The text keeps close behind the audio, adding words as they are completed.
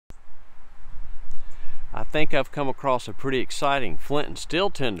think I've come across a pretty exciting flint and steel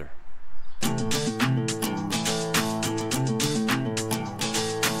tinder.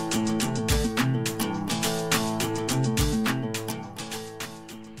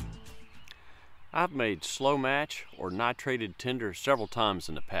 I've made slow match or nitrated tinder several times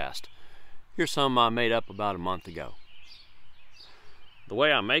in the past. Here's some I made up about a month ago. The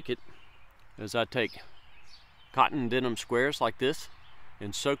way I make it is I take cotton denim squares like this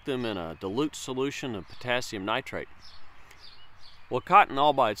and soak them in a dilute solution of potassium nitrate. Well, cotton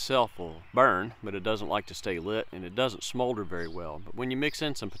all by itself will burn, but it doesn't like to stay lit, and it doesn't smolder very well. But when you mix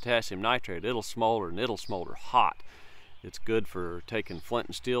in some potassium nitrate, it'll smolder, and it'll smolder hot. It's good for taking flint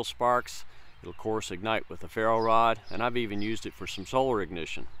and steel sparks. It'll of course ignite with a ferro rod, and I've even used it for some solar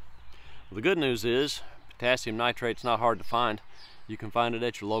ignition. Well, the good news is potassium nitrate's not hard to find. You can find it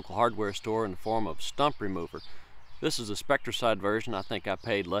at your local hardware store in the form of stump remover. This is a Spectracide version. I think I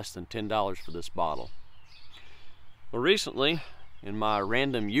paid less than $10 for this bottle. Well, recently in my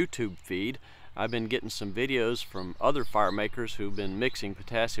random YouTube feed, I've been getting some videos from other fire makers who've been mixing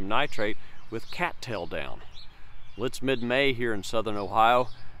potassium nitrate with cattail down. Well, it's mid-May here in southern Ohio,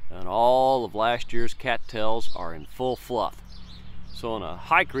 and all of last year's cattails are in full fluff. So on a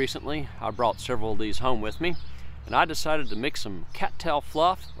hike recently, I brought several of these home with me, and I decided to mix some cattail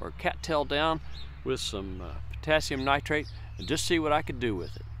fluff or cattail down with some potassium nitrate and just see what I could do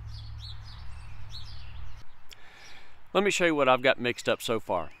with it. Let me show you what I've got mixed up so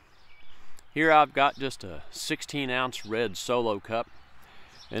far. Here I've got just a 16-ounce red Solo cup,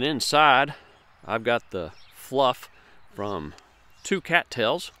 and inside I've got the fluff from 2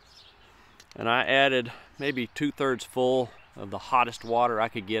 cattails, and I added maybe 2/3 full of the hottest water I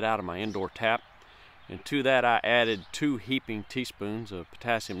could get out of my indoor tap, and to that I added 2 heaping teaspoons of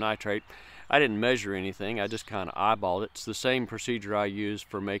potassium nitrate. I didn't measure anything, I just kind of eyeballed it. It's the same procedure I used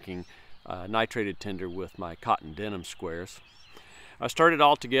for making nitrated tinder with my cotton denim squares. I stirred it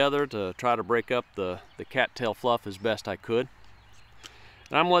all together to try to break up the cattail fluff as best I could.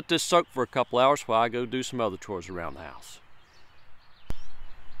 And I'm gonna let this soak for a couple hours while I go do some other chores around the house.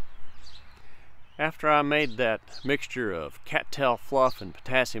 After I made that mixture of cattail fluff and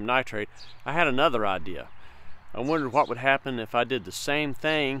potassium nitrate, I had another idea. I wondered what would happen if I did the same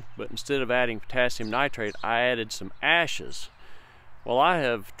thing, but instead of adding potassium nitrate, I added some ashes. Well, I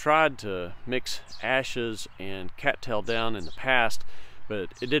have tried to mix ashes and cattail down in the past,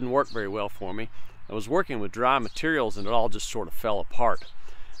 but it didn't work very well for me. I was working with dry materials and it all just sort of fell apart.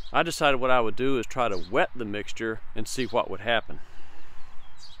 I decided what I would do is try to wet the mixture and see what would happen.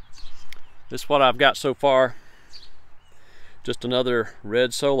 This is what I've got so far. Just another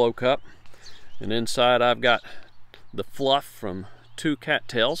red Solo cup. And inside I've got the fluff from 2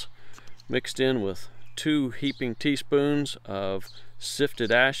 cattails mixed in with 2 heaping teaspoons of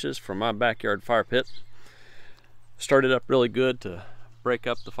sifted ashes from my backyard fire pit. Stirred it up really good to break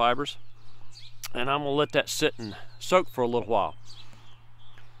up the fibers. And I'm gonna let that sit and soak for a little while.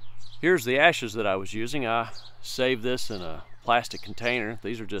 Here's the ashes that I was using. I saved this in a plastic container.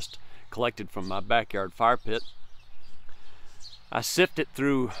 These are just collected from my backyard fire pit. I sifted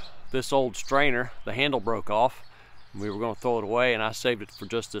through this old strainer. The handle broke off. We were going to throw it away, and I saved it for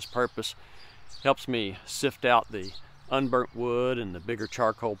just this purpose. Helps me sift out the unburnt wood and the bigger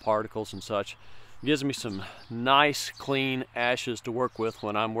charcoal particles and such. Gives me some nice clean ashes to work with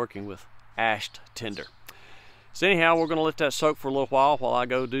when I'm working with ashed tinder. So anyhow, we're going to let that soak for a little while I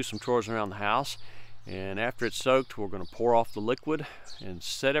go do some chores around the house. And after it's soaked, we're going to pour off the liquid and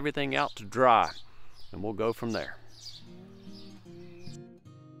set everything out to dry, and we'll go from there.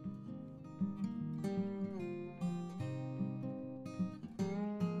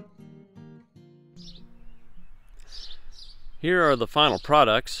 Here are the final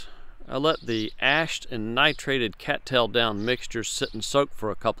products. I let the ashed and nitrated cattail down mixture sit and soak for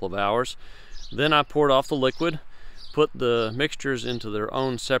a couple of hours. Then I poured off the liquid, put the mixtures into their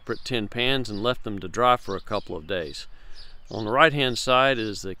own separate tin pans, and left them to dry for a couple of days. On the right hand side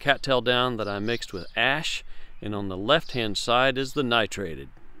is the cattail down that I mixed with ash, and on the left hand side is the nitrated.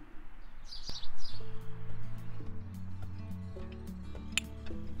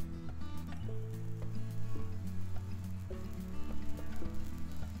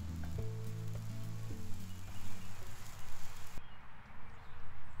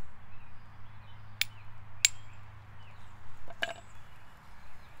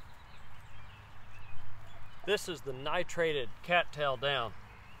 This is the nitrated cattail down.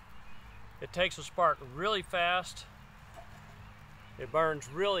 It takes a spark really fast, it burns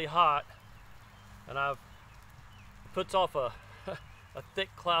really hot, and it puts off a thick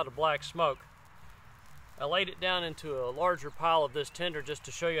cloud of black smoke. I laid it down into a larger pile of this tinder just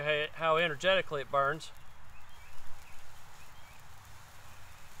to show you how energetically it burns.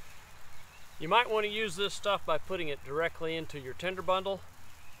 You might want to use this stuff by putting it directly into your tinder bundle.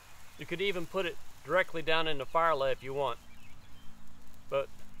 You could even put it directly down in the fire lay if you want. But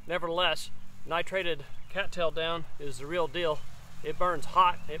nevertheless, nitrated cattail down is the real deal. It burns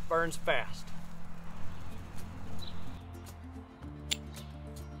hot, it burns fast.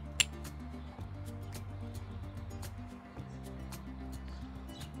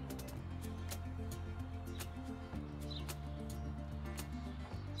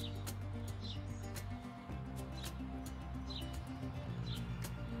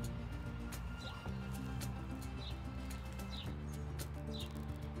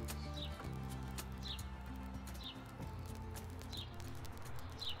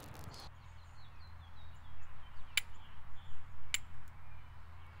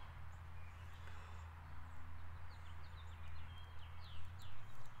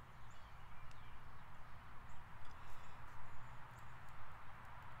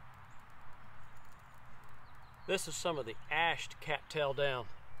 This is some of the ashed cattail down.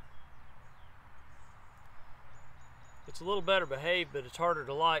 It's a little better behaved, but it's harder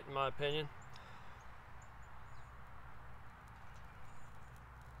to light in my opinion.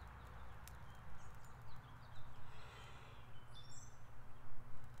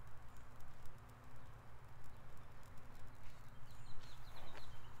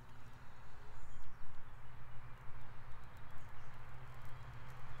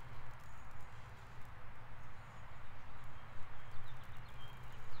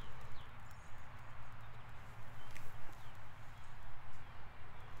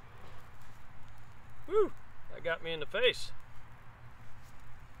 Whew, that got me in the face.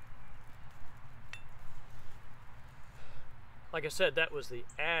 Like I said, that was the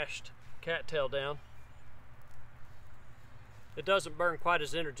ashed cattail down. It doesn't burn quite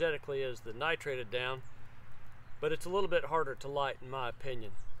as energetically as the nitrated down, but it's a little bit harder to light in my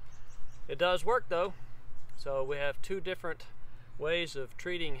opinion. It does work though, so we have two different ways of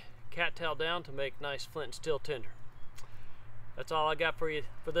treating cattail down to make nice flint and steel tinder. That's all I got for you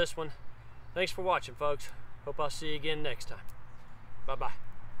for this one. Thanks for watching, folks. Hope I'll see you again next time. Bye-bye.